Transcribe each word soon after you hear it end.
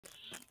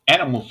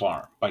Animal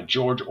Farm by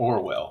George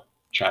Orwell,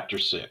 Chapter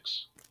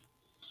 6.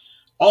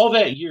 All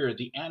that year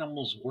the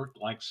animals worked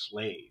like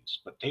slaves,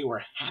 but they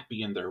were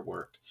happy in their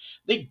work.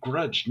 They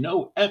grudged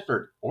no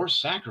effort or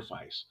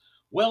sacrifice,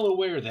 well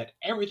aware that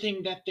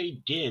everything that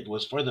they did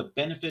was for the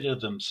benefit of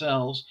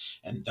themselves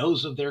and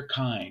those of their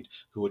kind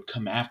who would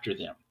come after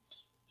them,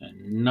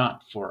 and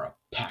not for a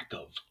pack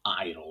of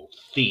idle,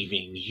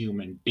 thieving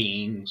human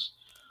beings.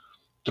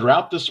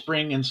 Throughout the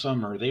spring and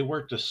summer, they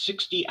worked a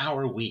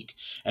 60-hour week,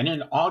 and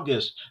in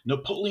August,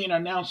 Napoleon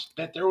announced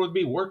that there would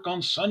be work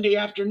on Sunday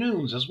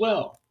afternoons as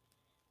well.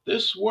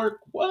 This work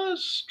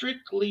was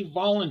strictly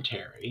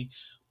voluntary,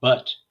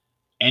 but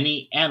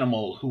any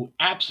animal who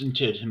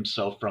absented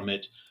himself from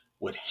it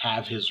would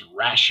have his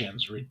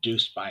rations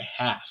reduced by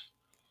half.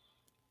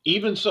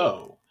 Even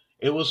so,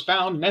 it was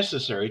found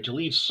necessary to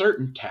leave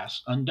certain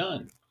tasks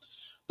undone.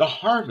 The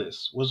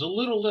harvest was a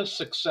little less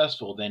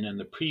successful than in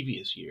the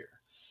previous year,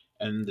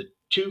 and the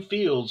two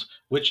fields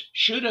which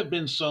should have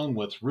been sown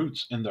with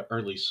roots in the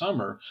early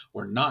summer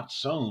were not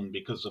sown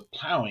because the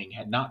plowing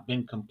had not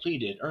been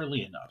completed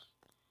early enough.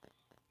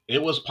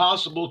 It was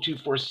possible to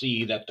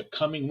foresee that the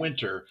coming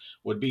winter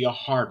would be a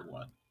hard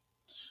one.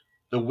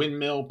 The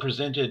windmill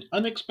presented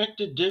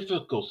unexpected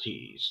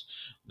difficulties.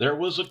 There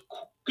was a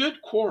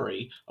good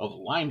quarry of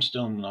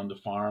limestone on the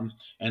farm,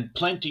 and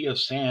plenty of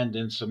sand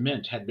and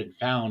cement had been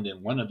found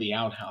in one of the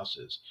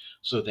outhouses,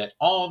 so that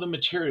all the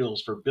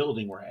materials for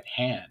building were at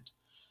hand.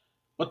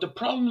 But the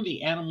problem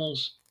the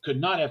animals could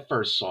not at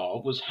first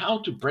solve was how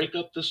to break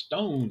up the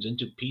stones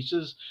into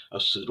pieces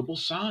of suitable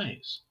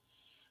size.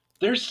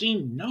 There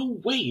seemed no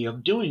way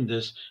of doing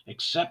this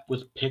except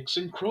with picks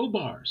and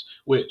crowbars,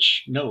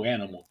 which no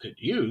animal could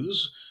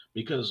use,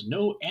 because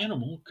no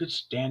animal could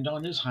stand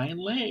on his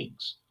hind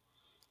legs.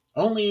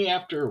 Only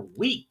after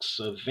weeks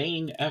of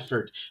vain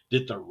effort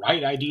did the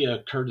right idea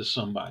occur to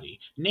somebody,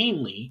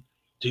 namely,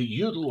 to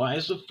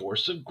utilize the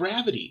force of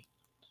gravity.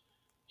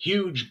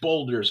 Huge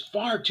boulders,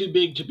 far too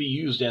big to be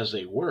used as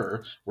they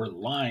were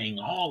lying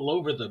all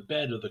over the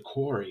bed of the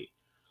quarry.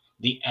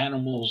 The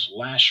animals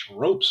lashed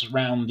ropes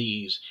round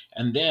these,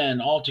 and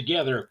then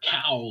altogether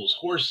cows,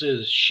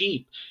 horses,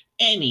 sheep,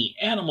 any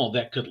animal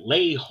that could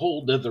lay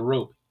hold of the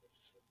rope.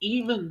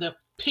 Even the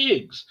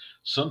pigs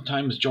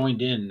sometimes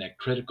joined in at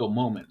critical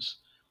moments.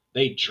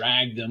 They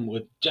dragged them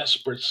with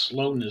desperate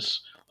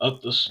slowness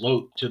up the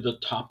slope to the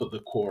top of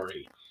the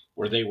quarry,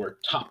 where they were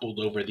toppled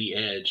over the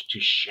edge to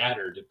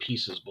shatter to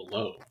pieces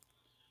below.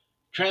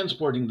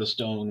 Transporting the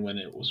stone when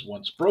it was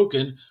once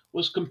broken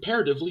was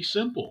comparatively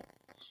simple.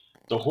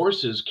 The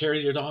horses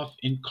carried it off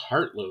in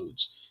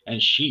cartloads,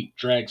 and sheep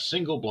dragged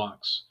single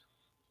blocks.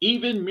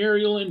 Even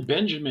Muriel and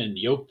Benjamin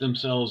yoked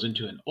themselves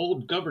into an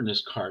old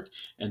governess cart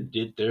and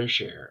did their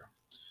share.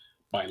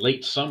 By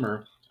late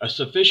summer, a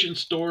sufficient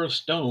store of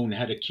stone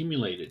had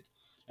accumulated,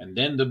 and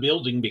then the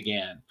building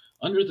began,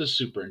 under the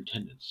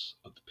superintendence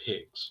of the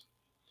pigs.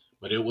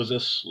 But it was a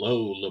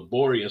slow,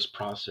 laborious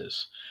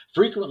process.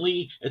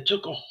 Frequently, it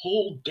took a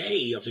whole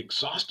day of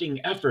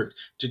exhausting effort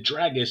to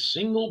drag a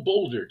single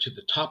boulder to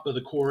the top of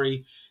the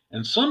quarry,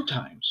 and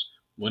sometimes,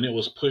 when it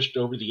was pushed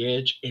over the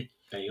edge, it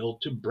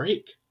failed to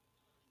break.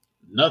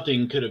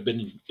 Nothing could have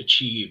been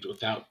achieved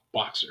without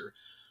Boxer,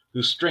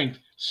 whose strength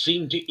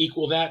seemed to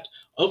equal that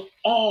of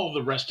all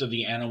the rest of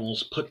the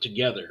animals put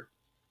together.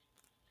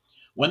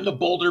 When the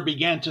boulder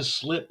began to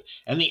slip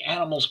and the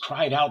animals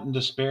cried out in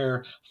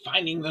despair,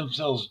 finding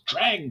themselves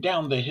dragged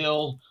down the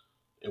hill,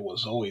 it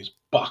was always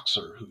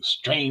Boxer who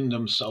strained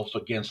himself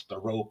against the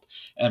rope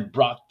and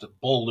brought the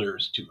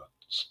boulders to a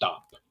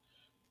stop.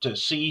 To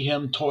see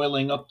him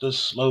toiling up the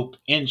slope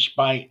inch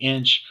by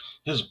inch,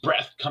 his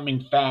breath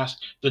coming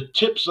fast, the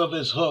tips of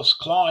his hoofs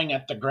clawing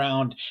at the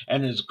ground,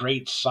 and his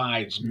great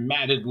sides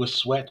matted with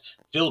sweat,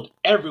 filled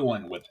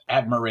everyone with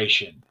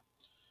admiration.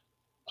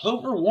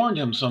 Clover warned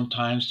him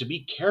sometimes to be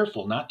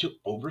careful not to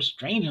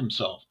overstrain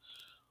himself,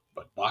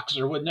 but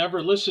Boxer would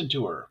never listen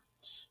to her.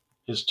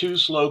 His two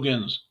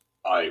slogans,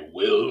 "I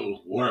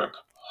will work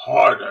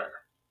harder,"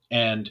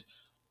 and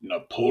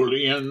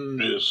 "Napoleon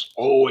is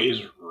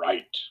always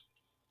right,"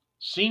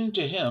 seemed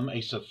to him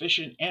a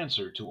sufficient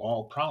answer to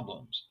all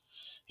problems.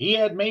 He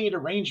had made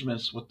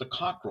arrangements with the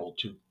cockerel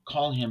to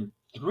call him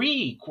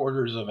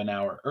 3/4 of an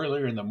hour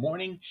earlier in the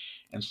morning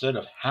instead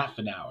of half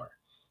an hour,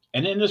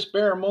 and in his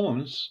spare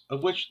moments,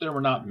 of which there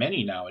were not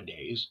many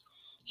nowadays,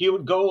 he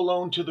would go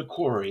alone to the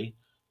quarry,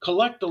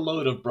 collect a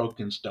load of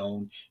broken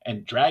stone,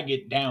 and drag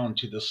it down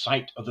to the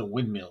site of the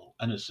windmill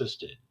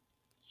unassisted.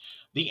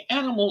 The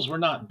animals were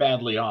not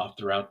badly off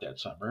throughout that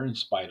summer, in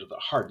spite of the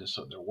hardness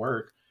of their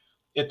work.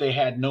 If they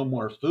had no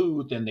more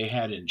food than they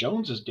had in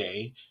Jones's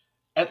day,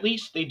 at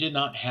least they did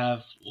not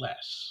have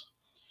less.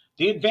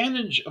 The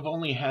advantage of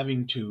only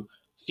having to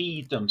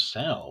feed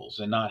themselves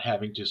and not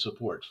having to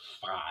support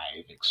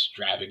 5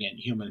 extravagant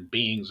human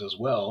beings as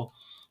well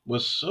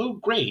was so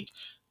great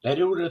that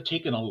it would have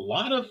taken a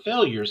lot of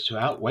failures to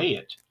outweigh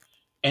it.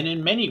 And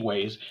in many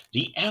ways,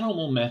 the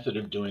animal method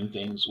of doing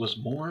things was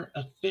more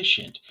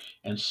efficient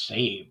and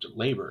saved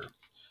labor.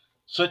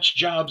 Such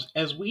jobs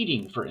as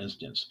weeding, for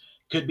instance,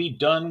 could be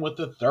done with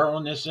a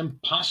thoroughness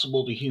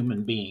impossible to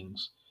human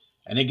beings.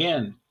 And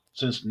again,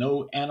 since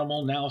no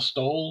animal now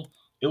stole,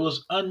 it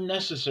was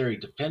unnecessary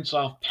to fence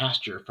off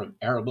pasture from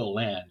arable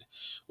land,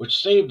 which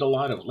saved a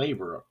lot of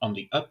labor on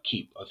the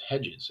upkeep of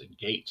hedges and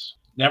gates.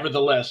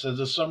 Nevertheless, as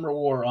the summer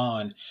wore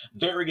on,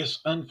 various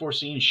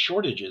unforeseen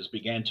shortages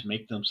began to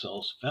make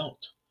themselves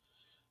felt.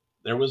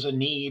 There was a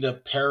need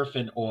of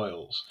paraffin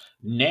oils,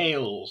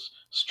 nails,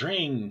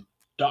 string,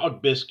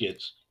 dog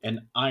biscuits, and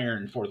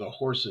iron for the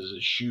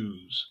horses'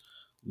 shoes,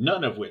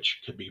 none of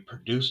which could be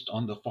produced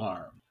on the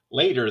farm.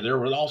 Later, there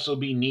would also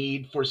be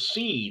need for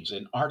seeds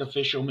and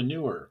artificial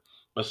manure,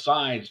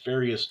 besides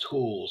various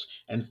tools,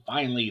 and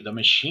finally the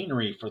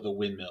machinery for the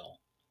windmill.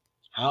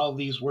 How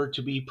these were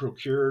to be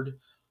procured,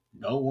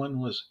 no one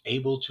was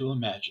able to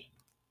imagine.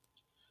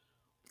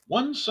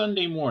 One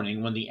Sunday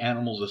morning, when the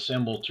animals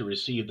assembled to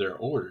receive their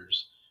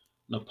orders,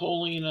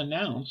 Napoleon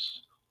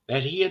announced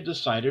that he had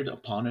decided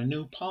upon a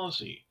new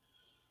policy.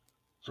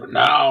 From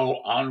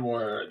now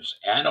onwards,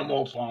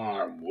 Animal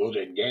Farm will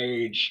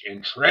engage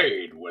in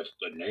trade with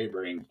the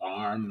neighboring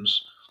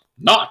farms,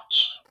 not,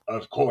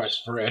 of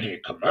course, for any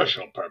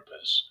commercial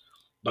purpose,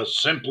 but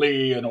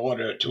simply in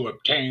order to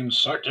obtain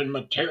certain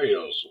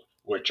materials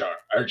which are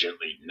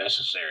urgently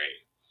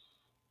necessary.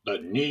 The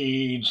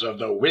needs of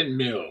the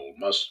windmill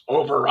must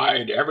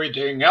override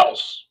everything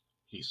else,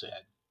 he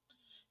said.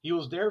 He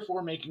was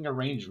therefore making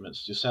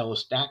arrangements to sell a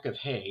stack of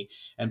hay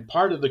and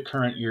part of the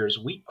current year's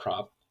wheat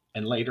crop,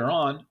 and later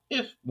on,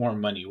 if more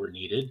money were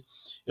needed,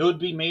 it would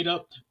be made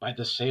up by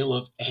the sale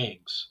of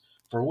eggs,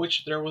 for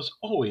which there was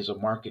always a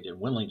market in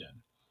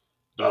Wellington.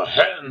 The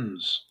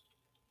hens,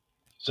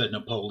 said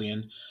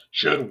Napoleon,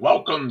 should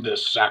welcome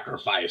this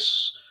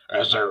sacrifice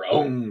as their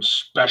own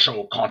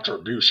special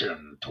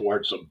contribution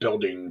towards the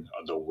building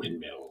of the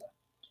windmill.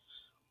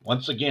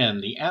 Once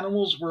again, the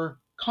animals were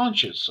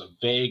conscious of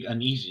vague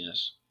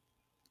uneasiness.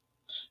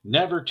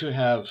 Never to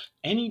have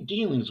any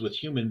dealings with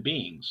human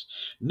beings,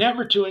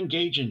 never to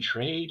engage in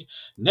trade,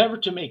 never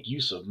to make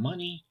use of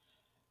money.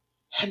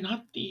 Had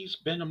not these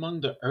been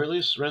among the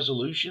earliest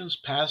resolutions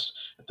passed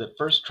at the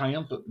first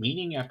triumphant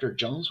meeting after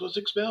Jones was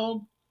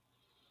expelled?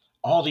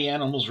 All the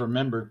animals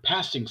remembered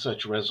passing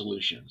such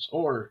resolutions,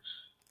 or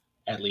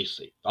at least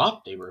they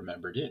thought they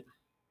remembered it.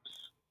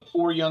 The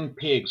four young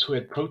pigs who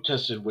had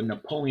protested when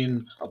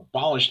Napoleon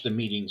abolished the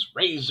meetings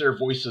raised their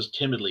voices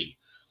timidly,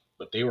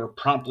 but they were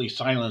promptly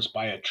silenced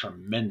by a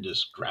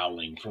tremendous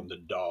growling from the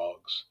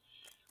dogs.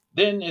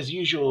 Then, as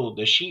usual,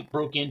 the sheep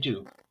broke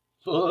into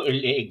 "Four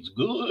legs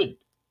good,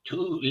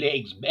 two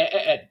legs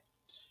bad,"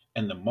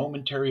 and the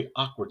momentary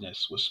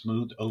awkwardness was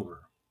smoothed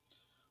over.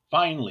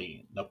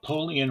 Finally,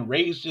 Napoleon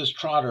raised his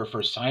trotter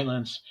for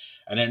silence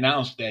and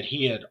announced that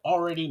he had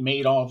already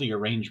made all the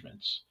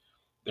arrangements.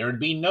 There would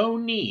be no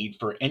need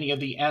for any of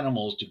the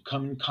animals to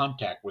come in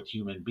contact with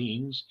human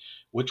beings,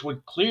 which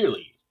would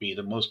clearly be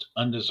the most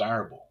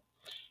undesirable.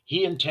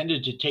 He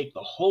intended to take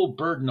the whole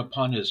burden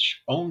upon his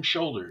own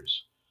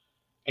shoulders.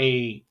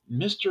 A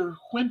Mr.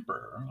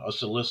 Whymper, a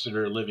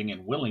solicitor living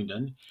in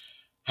Willingdon,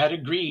 had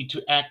agreed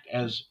to act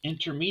as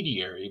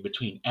intermediary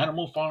between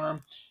Animal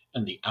Farm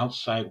and the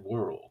outside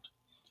world,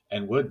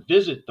 and would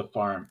visit the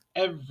farm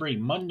every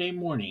Monday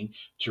morning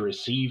to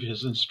receive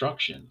his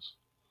instructions.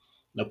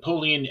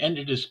 Napoleon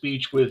ended his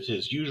speech with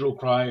his usual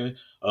cry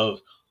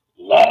of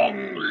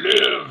 "Long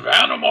live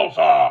Animal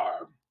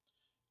Farm!"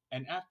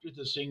 And after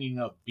the singing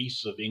of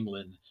Beasts of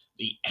England,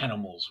 the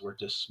animals were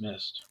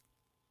dismissed.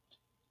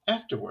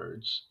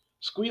 Afterwards,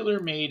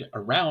 Squealer made a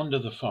round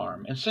of the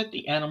farm and set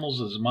the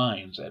animals'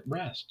 minds at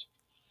rest.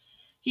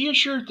 He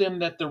assured them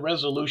that the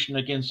resolution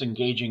against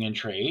engaging in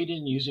trade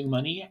and using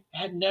money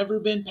had never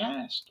been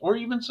passed or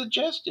even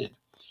suggested.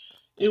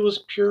 It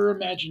was pure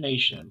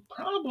imagination,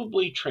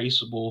 probably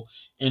traceable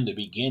in the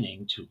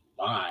beginning to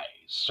lies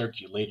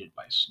circulated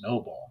by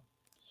Snowball.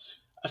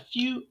 A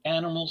few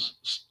animals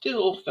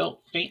still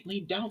felt faintly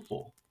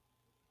doubtful,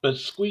 but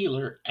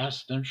Squealer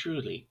asked them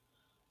shrewdly,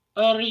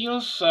 "Are you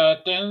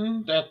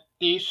certain that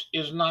this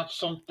is not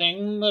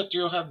something that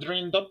you have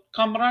dreamed up,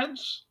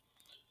 comrades?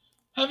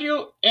 Have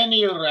you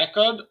any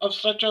record of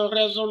such a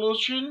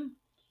resolution?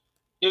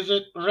 Is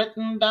it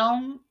written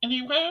down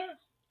anywhere?"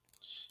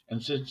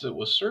 And since it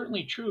was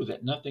certainly true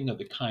that nothing of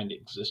the kind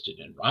existed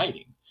in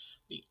writing,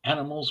 the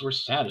animals were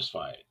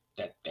satisfied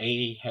that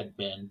they had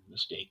been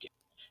mistaken.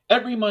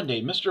 Every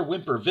Monday Mr.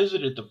 Whymper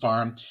visited the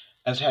farm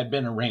as had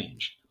been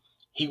arranged.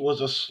 He was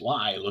a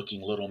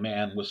sly-looking little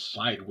man with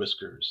side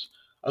whiskers,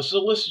 a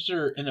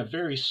solicitor in a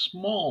very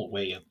small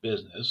way of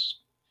business,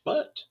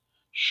 but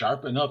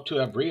sharp enough to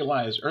have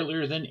realized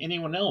earlier than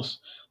anyone else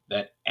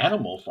that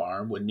Animal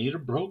Farm would need a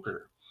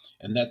broker,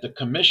 and that the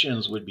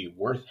commissions would be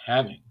worth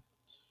having.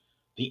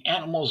 The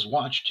animals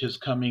watched his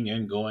coming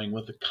and going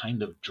with a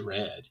kind of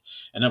dread,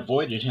 and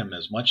avoided him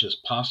as much as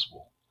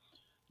possible.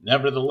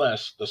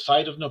 Nevertheless, the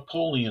sight of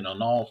Napoleon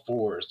on all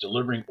fours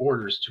delivering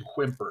orders to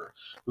Whymper,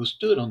 who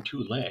stood on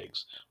two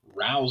legs,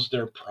 roused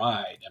their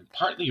pride and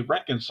partly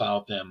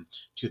reconciled them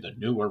to the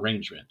new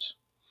arrangement.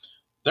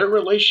 Their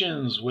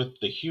relations with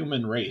the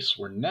human race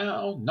were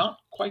now not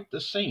quite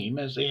the same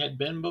as they had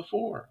been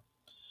before.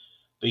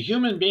 The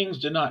human beings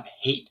did not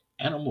hate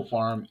Animal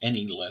Farm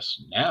any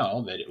less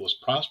now that it was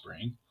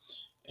prospering.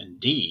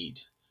 Indeed,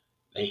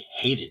 they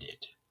hated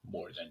it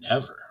more than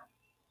ever.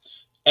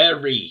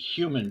 Every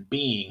human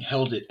being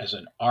held it as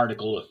an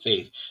article of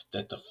faith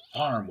that the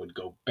farm would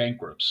go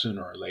bankrupt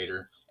sooner or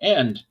later,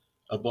 and,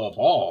 above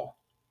all,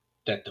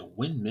 that the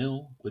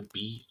windmill would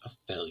be a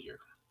failure.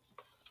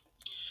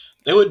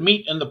 They would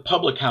meet in the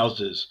public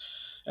houses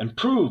and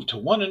prove to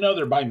one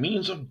another by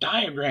means of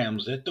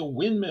diagrams that the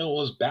windmill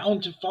was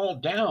bound to fall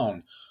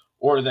down,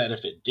 or that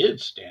if it did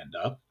stand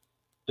up,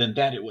 then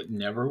that it would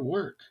never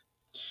work.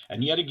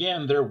 And yet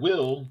again,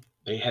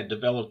 they had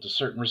developed a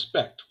certain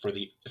respect for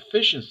the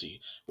efficiency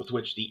with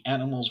which the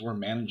animals were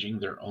managing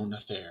their own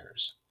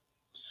affairs.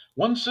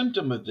 One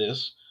symptom of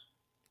this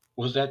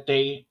was that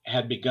they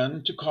had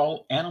begun to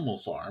call Animal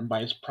Farm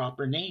by its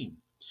proper name,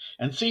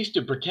 and ceased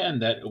to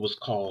pretend that it was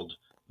called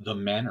the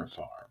Manor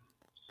Farm.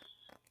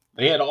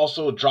 They had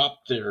also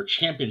dropped their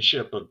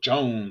championship of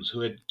Jones,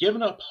 who had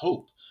given up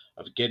hope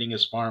of getting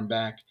his farm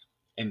back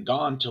and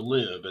gone to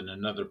live in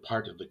another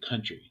part of the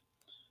country.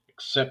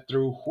 Except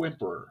through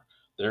Whimperer,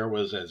 there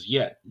was as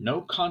yet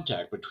no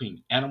contact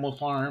between Animal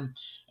Farm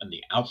and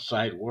the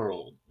outside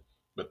world,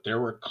 but there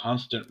were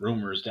constant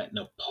rumors that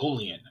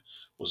Napoleon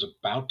was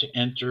about to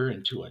enter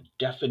into a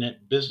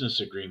definite business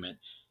agreement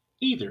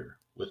either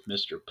with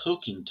Mr.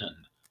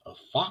 Pilkington of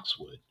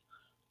Foxwood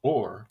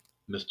or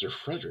Mr.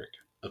 Frederick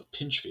of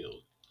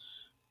Pinchfield,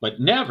 but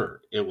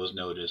never, it was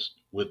noticed,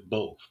 with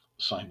both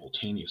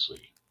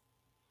simultaneously.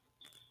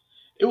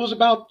 It was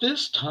about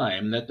this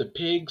time that the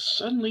pigs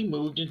suddenly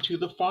moved into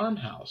the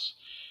farmhouse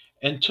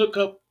and took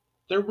up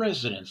their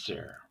residence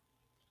there.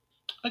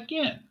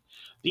 Again,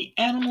 the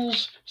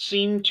animals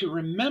seemed to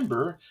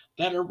remember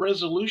that a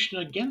resolution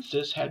against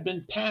this had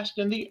been passed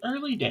in the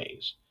early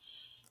days.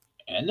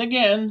 And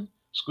again,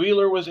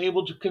 Squealer was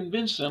able to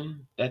convince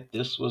them that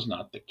this was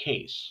not the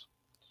case.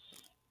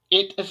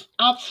 "It is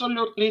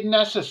absolutely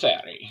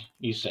necessary,"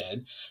 he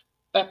said,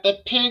 "that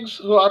the pigs,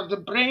 who are the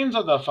brains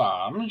of the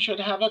farm, should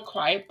have a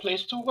quiet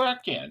place to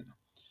work in.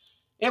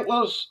 It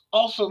was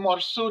also more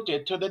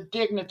suited to the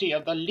dignity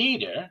of the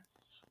leader,"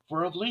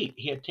 for of late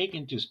he had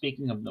taken to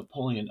speaking of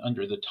Napoleon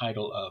under the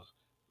title of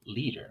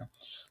leader,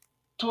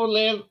 "to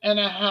live in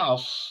a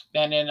house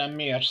than in a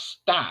mere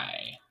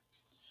sty."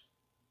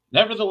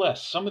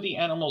 Nevertheless, some of the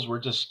animals were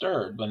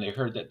disturbed when they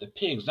heard that the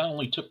pigs not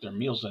only took their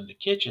meals in the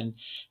kitchen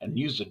and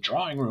used the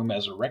drawing room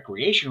as a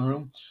recreation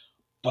room,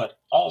 but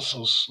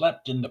also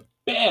slept in the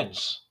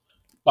beds.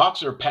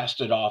 Boxer passed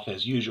it off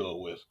as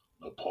usual with,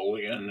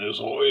 "Napoleon is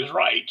always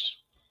right."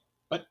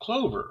 But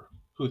Clover,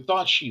 who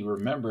thought she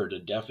remembered a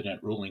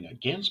definite ruling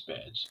against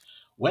beds,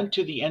 went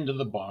to the end of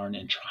the barn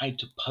and tried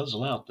to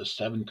puzzle out the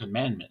 7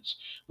 commandments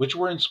which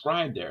were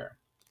inscribed there.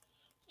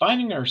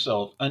 Finding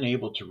herself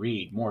unable to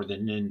read more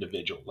than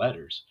individual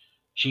letters,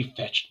 she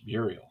fetched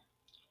Muriel.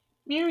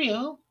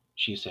 "Muriel,"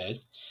 she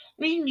said,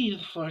 "read me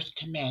the 4th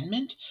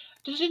commandment.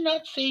 Does it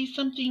not say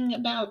something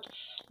about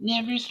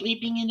never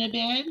sleeping in a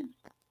bed?"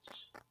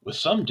 With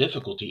some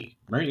difficulty,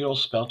 Muriel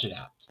spelt it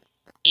out.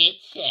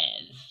 "It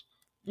says,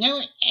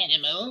 no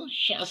animal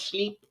shall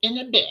sleep in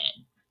a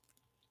bed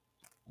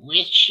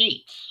with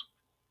sheets,"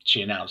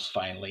 she announced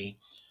finally.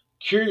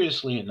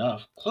 Curiously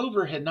enough,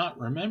 Clover had not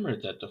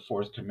remembered that the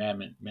 4th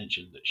commandment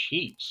mentioned the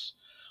sheets,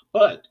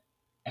 but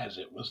as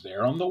it was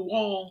there on the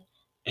wall,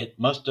 it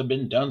must have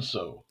been done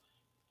so,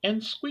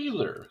 and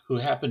Squealer, who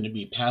happened to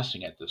be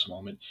passing at this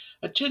moment,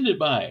 attended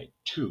by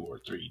 2 or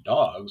 3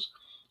 dogs,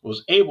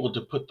 was able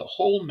to put the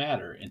whole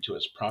matter into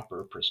its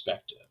proper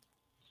perspective.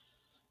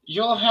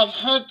 "You have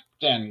heard,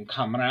 then,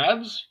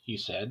 comrades," he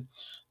said,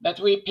 "that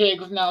we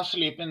pigs now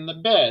sleep in the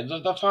beds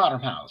of the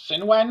farmhouse,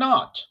 and why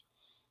not?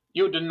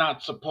 You do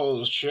not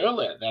suppose,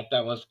 surely, that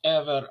there was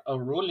ever a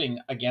ruling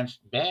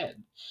against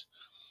beds.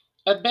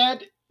 A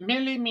bed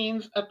merely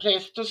means a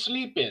place to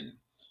sleep in.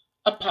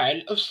 A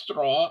pile of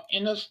straw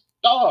in a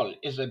stall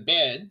is a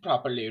bed,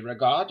 properly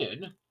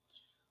regarded.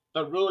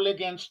 The rule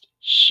against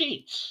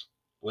sheets,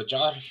 which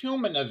are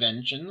human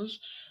inventions,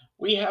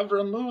 we have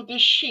removed the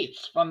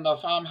sheets from the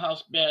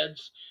farmhouse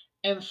beds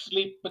and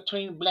sleep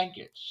between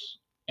blankets.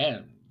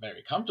 And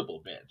very comfortable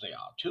beds they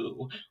are,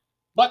 too,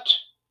 but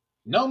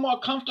no more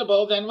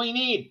comfortable than we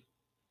need.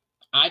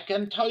 I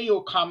can tell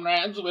you,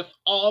 comrades, with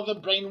all the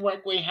brain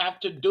work we have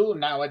to do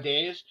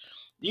nowadays,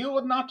 you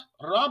would not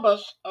rob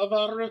us of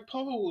our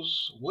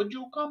repose, would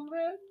you,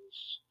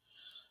 comrades?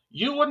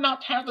 You would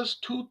not have us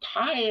too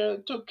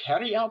tired to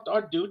carry out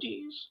our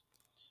duties?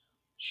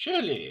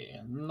 Surely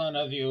none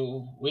of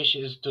you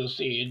wishes to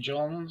see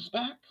Jones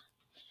back?"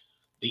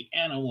 The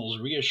animals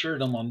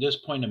reassured him on this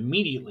point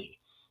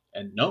immediately,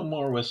 and no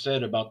more was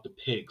said about the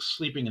pigs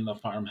sleeping in the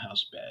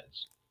farmhouse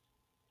beds.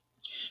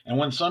 And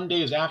when some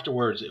days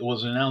afterwards it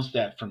was announced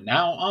that from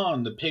now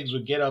on the pigs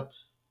would get up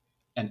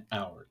an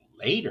hour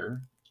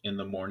later in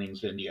the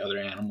mornings than the other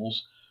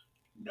animals,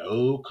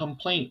 no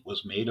complaint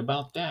was made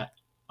about that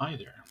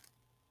either.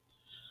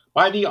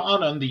 By the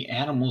autumn, the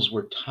animals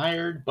were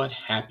tired but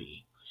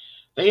happy.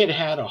 They had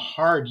had a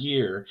hard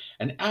year,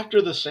 and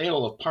after the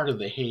sale of part of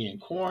the hay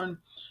and corn,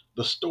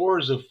 the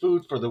stores of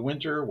food for the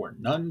winter were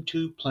none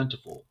too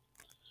plentiful.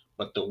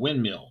 But the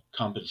windmill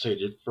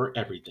compensated for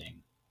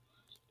everything.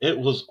 It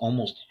was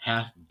almost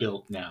half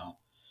built now.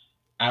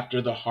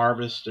 After the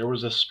harvest, there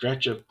was a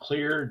stretch of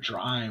clear,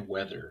 dry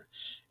weather,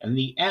 and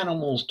the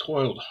animals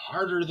toiled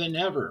harder than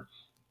ever,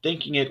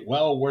 thinking it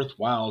well worth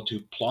while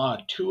to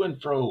plod to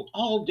and fro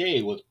all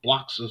day with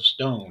blocks of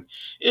stone,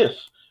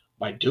 if,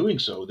 by doing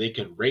so, they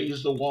could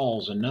raise the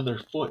walls another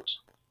foot.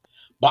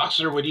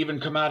 Boxer would even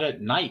come out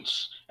at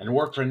nights and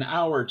work for an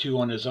hour or two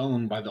on his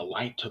own by the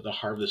light of the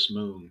harvest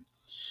moon.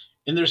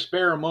 In their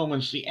spare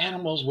moments, the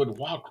animals would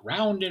walk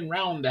round and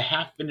round the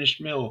half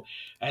finished mill,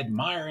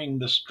 admiring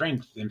the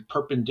strength and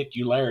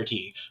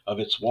perpendicularity of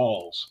its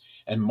walls,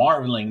 and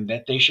marveling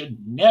that they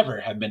should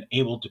never have been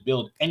able to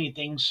build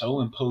anything so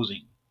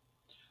imposing.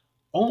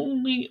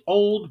 Only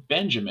old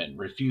Benjamin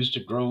refused to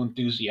grow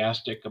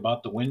enthusiastic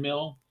about the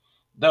windmill,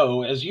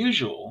 though, as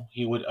usual,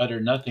 he would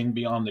utter nothing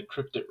beyond the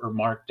cryptic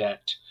remark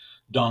that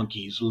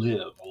donkeys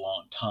live a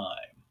long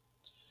time.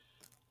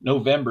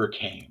 November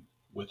came,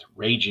 with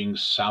raging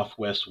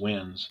southwest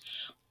winds.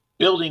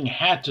 Building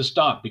had to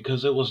stop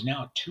because it was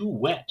now too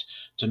wet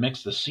to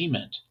mix the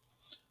cement.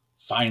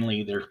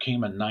 Finally, there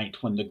came a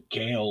night when the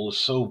gale was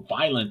so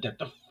violent that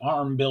the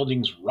farm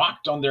buildings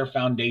rocked on their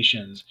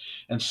foundations,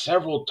 and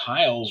several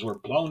tiles were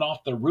blown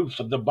off the roof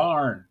of the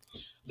barn.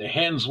 The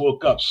hens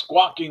woke up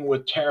squawking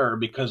with terror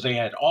because they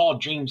had all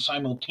dreamed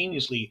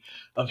simultaneously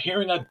of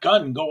hearing a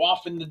gun go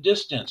off in the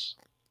distance.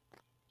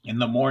 In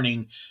the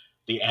morning,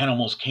 the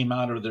animals came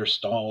out of their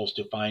stalls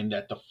to find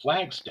that the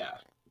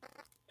flagstaff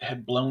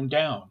had blown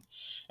down,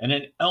 and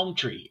an elm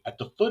tree at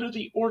the foot of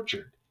the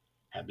orchard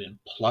had been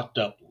plucked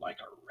up like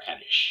a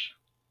radish.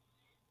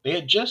 They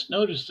had just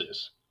noticed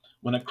this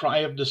when a cry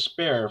of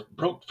despair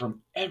broke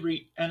from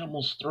every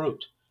animal's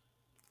throat.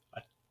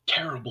 A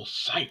terrible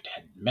sight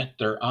had met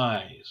their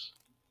eyes.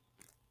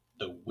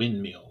 The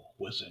windmill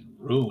was in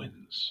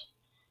ruins.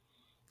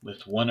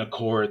 With one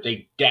accord,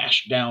 they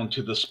dashed down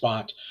to the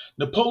spot.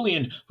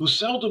 Napoleon, who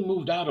seldom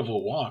moved out of a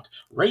walk,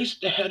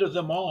 raced ahead of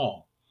them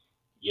all.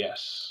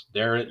 Yes,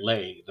 there it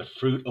lay, the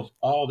fruit of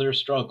all their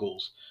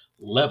struggles,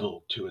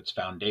 leveled to its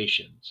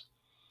foundations.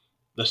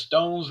 The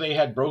stones they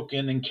had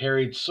broken and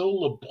carried so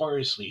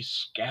laboriously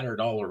scattered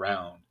all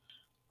around.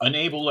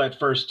 Unable at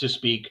first to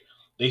speak,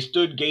 they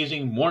stood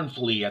gazing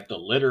mournfully at the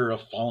litter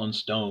of fallen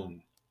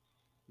stone.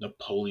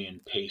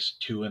 Napoleon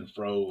paced to and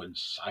fro in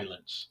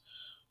silence,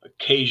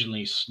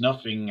 occasionally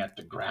snuffing at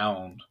the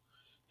ground.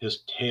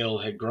 His tail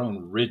had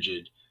grown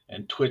rigid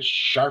and twitched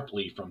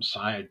sharply from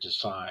side to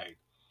side,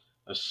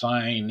 a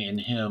sign in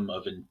him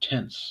of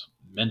intense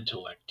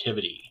mental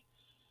activity.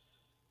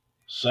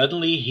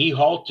 Suddenly he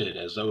halted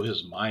as though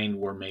his mind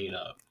were made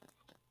up.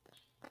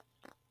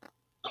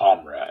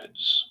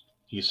 "Comrades,"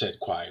 he said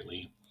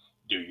quietly,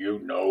 "do you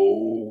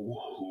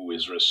know who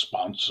is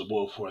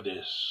responsible for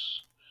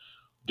this?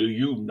 Do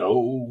you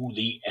know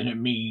the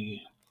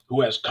enemy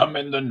who has come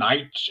in the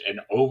night and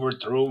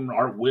overthrown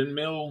our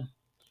windmill?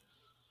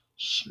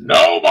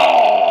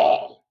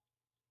 Snowball!"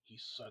 he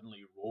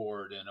suddenly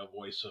roared in a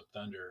voice of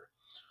thunder.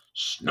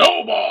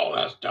 "Snowball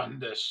has done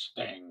this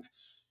thing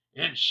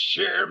in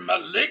sheer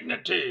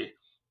malignity,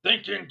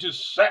 thinking to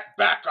set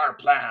back our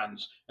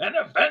plans and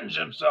avenge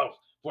himself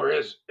for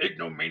his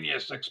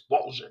ignominious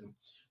expulsion.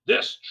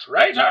 This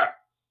traitor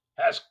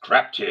has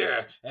crept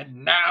here,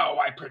 and now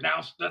I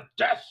pronounce the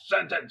death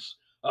sentence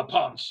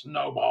upon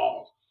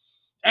Snowball.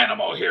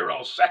 Animal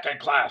hero second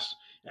class,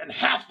 and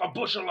half a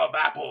bushel of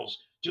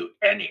apples to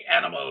any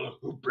animal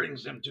who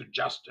brings him to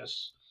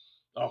justice.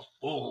 A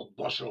full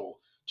bushel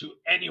to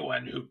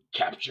anyone who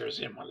captures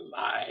him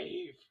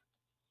alive."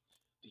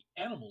 The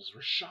animals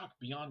were shocked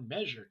beyond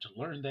measure to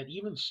learn that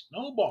even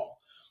Snowball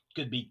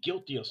could be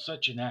guilty of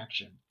such an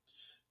action.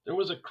 There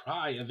was a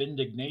cry of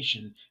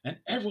indignation, and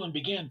everyone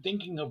began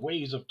thinking of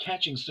ways of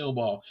catching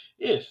Snowball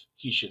if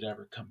he should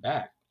ever come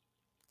back.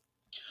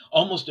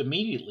 Almost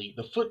immediately,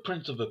 the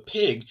footprints of a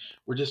pig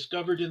were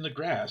discovered in the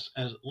grass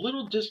at a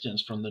little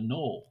distance from the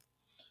knoll.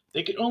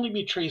 They could only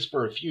be traced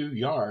for a few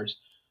yards,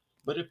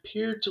 but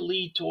appeared to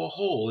lead to a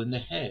hole in the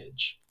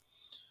hedge.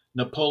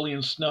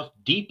 Napoleon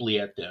snuffed deeply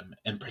at them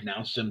and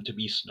pronounced them to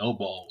be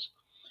Snowball's.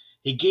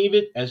 He gave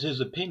it as his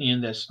opinion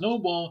that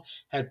Snowball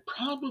had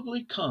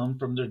probably come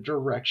from the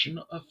direction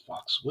of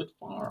Foxwood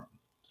Farm.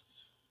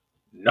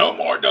 "No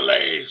more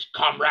delays,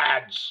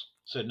 comrades,"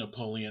 said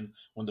Napoleon,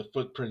 when the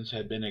footprints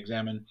had been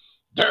examined.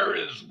 "There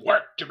is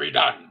work to be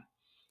done.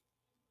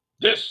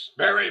 This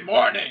very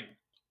morning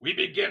we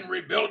begin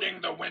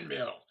rebuilding the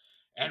windmill,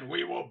 and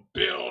we will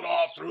build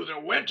all through the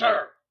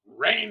winter,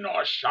 rain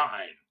or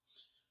shine.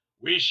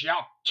 We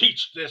shall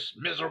teach this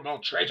miserable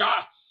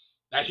traitor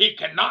that he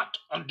cannot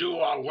undo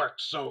our work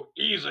so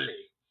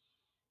easily.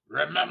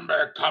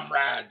 Remember,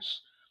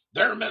 comrades,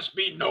 there must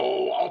be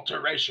no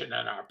alteration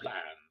in our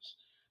plans.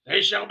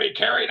 They shall be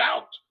carried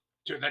out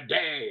to the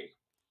day.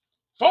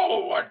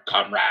 Forward,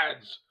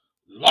 comrades!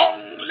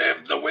 Long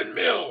live the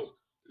windmill!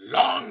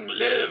 Long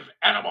live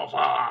Animal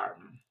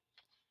Farm!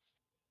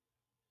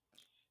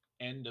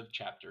 End of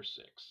chapter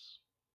 6.